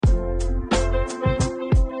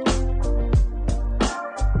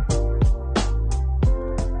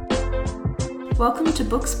Welcome to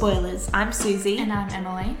Book Spoilers. I'm Susie. And I'm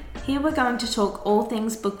Emily. Here we're going to talk all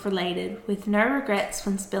things book related, with no regrets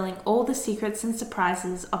when spilling all the secrets and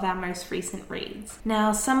surprises of our most recent reads.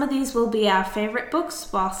 Now, some of these will be our favourite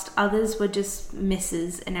books, whilst others were just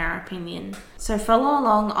misses in our opinion. So follow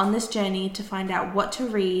along on this journey to find out what to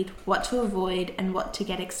read, what to avoid, and what to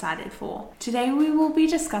get excited for. Today we will be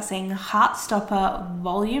discussing Heartstopper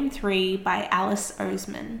Vol.3 by Alice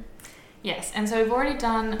Oseman. Yes, and so we've already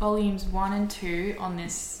done volumes 1 and 2 on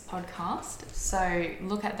this podcast, so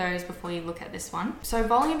look at those before you look at this one. So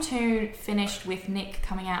volume 2 finished with Nick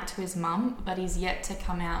coming out to his mum, but he's yet to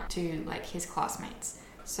come out to his classmates.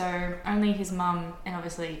 So only his mum and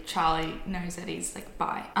obviously Charlie knows that he's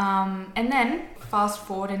bi. And then fast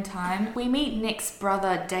forward in time, we meet Nick's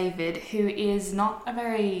brother David, who is not a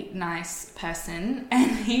very nice person,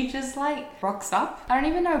 and he just rocks up. I don't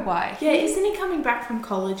even know why. Yeah, isn't he coming back from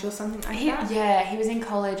college or something like that? Yeah, he was in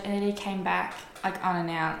college and then he came back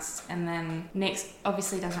unannounced, and then Nick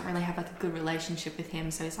obviously doesn't really have a good relationship with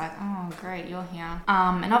him, so he's like, oh great, you're here.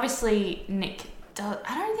 And obviously Nick does,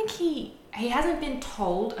 I don't think he hasn't been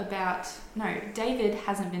told about, no, David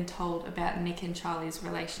hasn't been told about Nick and Charlie's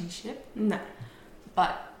relationship. No.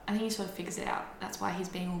 But I think he sort of figures it out. That's why he's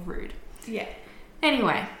being all rude. Yeah.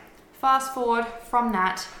 Anyway, fast forward from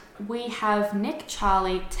that, we have Nick,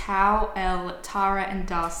 Charlie, Tao, Elle, Tara and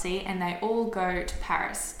Darcy, and they all go to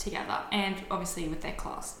Paris together, and obviously with their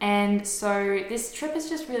class. And so this trip is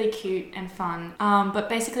just really cute and fun. But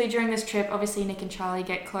basically during this trip, obviously Nick and Charlie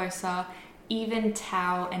get closer. Even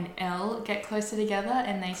Tao and Elle get closer together,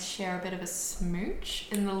 and they share a bit of a smooch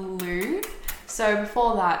in the loo. So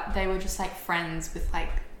before that, they were just friends with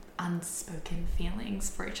unspoken feelings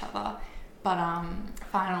for each other. But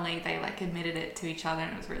finally they admitted it to each other,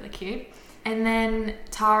 and it was really cute. And then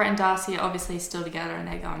Tara and Darcy are obviously still together, and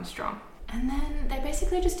they're going strong. And then they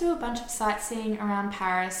basically just do a bunch of sightseeing around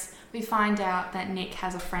Paris. We find out that Nick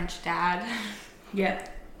has a French dad. Yeah.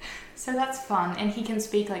 So that's fun, and he can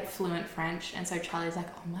speak fluent French, and so Charlie's oh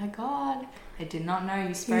my god, I did not know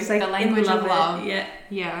you spoke the language of love.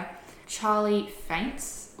 Yeah. Charlie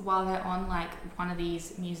faints while they're on one of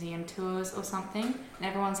these museum tours or something, and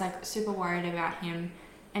everyone's super worried about him,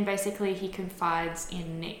 and basically he confides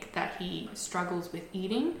in Nick that he struggles with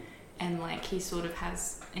eating, and he sort of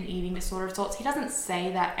has an eating disorder of sorts. He doesn't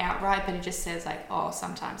say that outright, but he just says oh,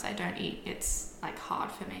 sometimes I don't eat, it's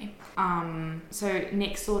hard for me. So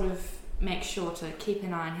Nick sort of makes sure to keep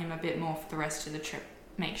an eye on him a bit more for the rest of the trip,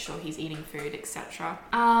 make sure he's eating food, etc.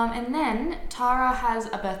 And then Tara has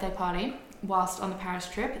a birthday party whilst on the Paris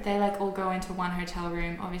trip. They all go into one hotel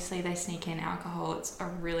room. Obviously they sneak in alcohol. It's a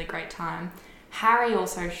really great time. Harry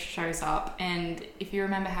also shows up, and if you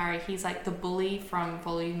remember Harry, he's the bully from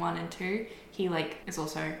volume 1 and 2. He is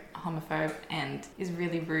also a homophobe and is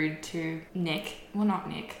really rude to Nick. Well, not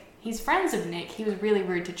Nick. He's friends with Nick. He was really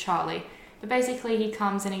rude to Charlie. But basically he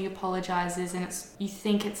comes and he apologizes, and you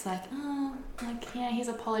think it's yeah, he's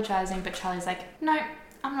apologizing, but Charlie's no,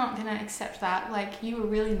 I'm not gonna accept that. You were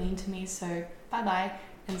really mean to me, so bye-bye.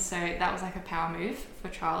 And so that was a power move for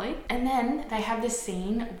Charlie. And then they have this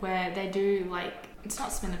scene where they do it's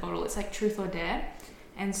not spin the bottle, it's truth or dare.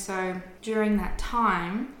 And so during that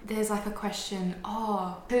time, there's a question,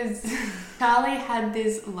 because Charlie had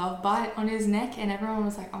this love bite on his neck, and everyone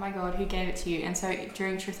was oh my god, who gave it to you? And so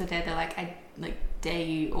during truth or dare, they're I dare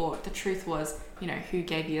you, or the truth was, who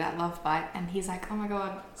gave you that love bite? And he's oh my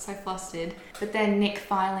god, so flustered. But then Nick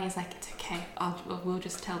finally is it's okay, we'll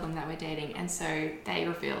just tell them that we're dating. And so they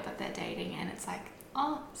reveal that they're dating, and it's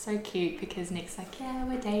oh, so cute, because Nick's yeah,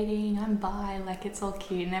 we're dating, I'm bi, it's all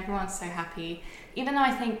cute, and everyone's so happy, even though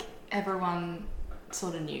I think everyone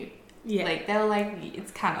sort of knew. Yeah. They were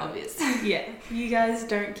it's kind of obvious. Yeah. You guys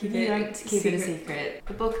don't keep it a secret.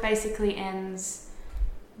 The book basically ends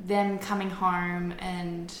them coming home,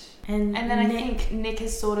 and then I think Nick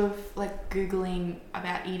is sort of Googling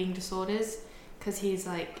about eating disorders, because he's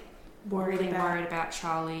worried about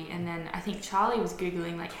Charlie. And then I think Charlie was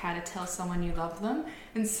Googling how to tell someone you love them,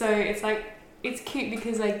 and so it's it's cute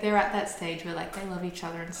because they're at that stage where they love each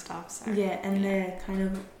other and stuff. So yeah, and they're kind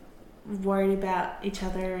of worried about each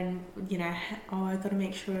other, and I gotta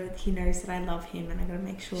make sure he knows that I love him, and I gotta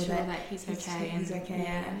make sure that he's okay. He's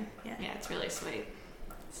okay. Yeah, it's really sweet.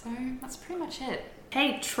 So that's pretty much it.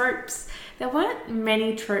 Hey, tropes. There weren't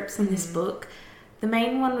many tropes in this book. The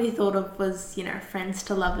main one we thought of was, friends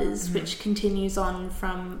to lovers, which continues on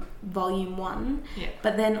from volume 1. Yeah.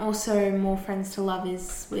 But then also more friends to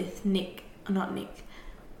lovers with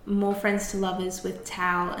more friends to lovers with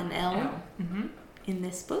Tao and Elle in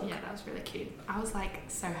this book. Yeah, that was really cute. I was like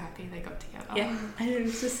so happy they got together. Yeah, and it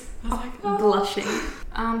was just blushing.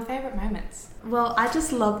 Favourite moments? Well, I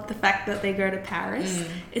just loved the fact that they go to Paris.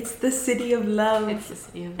 It's the city of love. It's the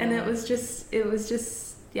city of love. And it was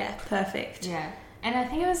just, yeah, perfect. Yeah. And I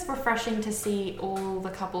think it was refreshing to see all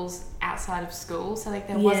the couples outside of school. So, like,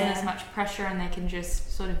 there wasn't as much pressure and they can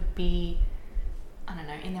just sort of be, I don't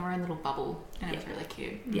know, in their own little bubble. And it was really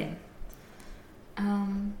cute. Yeah.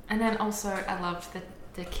 And then also I loved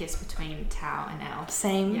the kiss between Tao and Elle.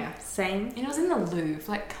 Same. And it was in the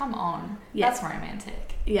Louvre. Like, come on. Yeah. That's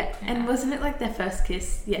romantic. Yeah. And wasn't it like their first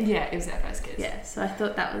kiss? Yeah, it was their first kiss. Yeah, so I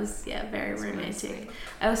thought that was, very romantic. Really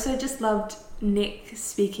I also just loved Nick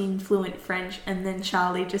speaking fluent French and then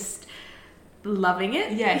Charlie just loving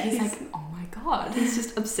it. Yeah, he's like, oh my God. He's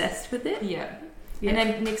just obsessed with it. Yeah. And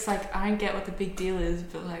then Nick's like, I don't get what the big deal is,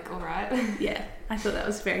 but like, all right. Yeah, I thought that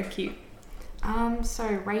was very cute. So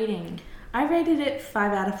rating. I rated it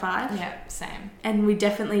 5 out of 5. Yeah, same. And we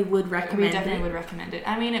definitely would recommend it.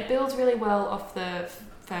 I mean, it builds really well off the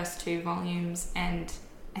first 2 volumes, and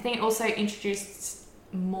I think it also introduced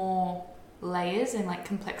more layers and like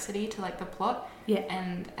complexity to like the plot. Yeah.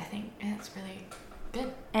 And I think it's really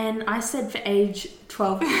good. And I said for age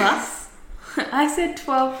 12 plus. I said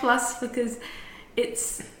 12 plus because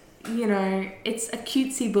it's, it's a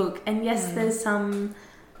cutesy book, and yes, there's some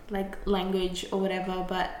like language or whatever,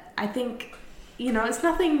 but I think, it's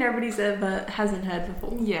nothing nobody's ever hasn't heard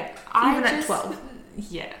before. Yeah. Even at 12.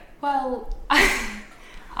 Yeah. Well,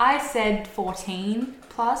 I said 14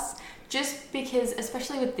 plus, just because,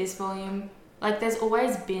 especially with this volume, like there's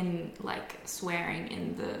always been like swearing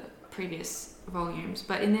in the previous volumes,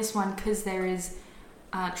 but in this one, because there is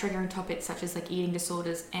triggering topics such as like eating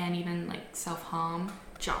disorders and even like self-harm,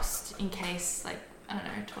 just in case, like, I don't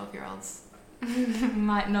know, 12-year-olds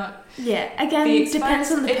might not. Yeah, again,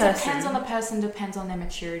 depends on the person. It depends on the person, depends on their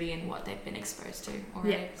maturity and what they've been exposed to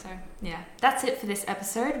already. Yeah. So, yeah. That's it for this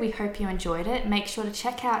episode. We hope you enjoyed it. Make sure to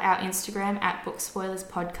check out our Instagram at Book Spoilers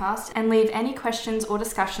Podcast and leave any questions or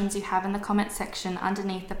discussions you have in the comment section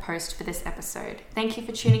underneath the post for this episode. Thank you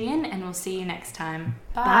for tuning in, and we'll see you next time.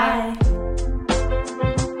 Bye.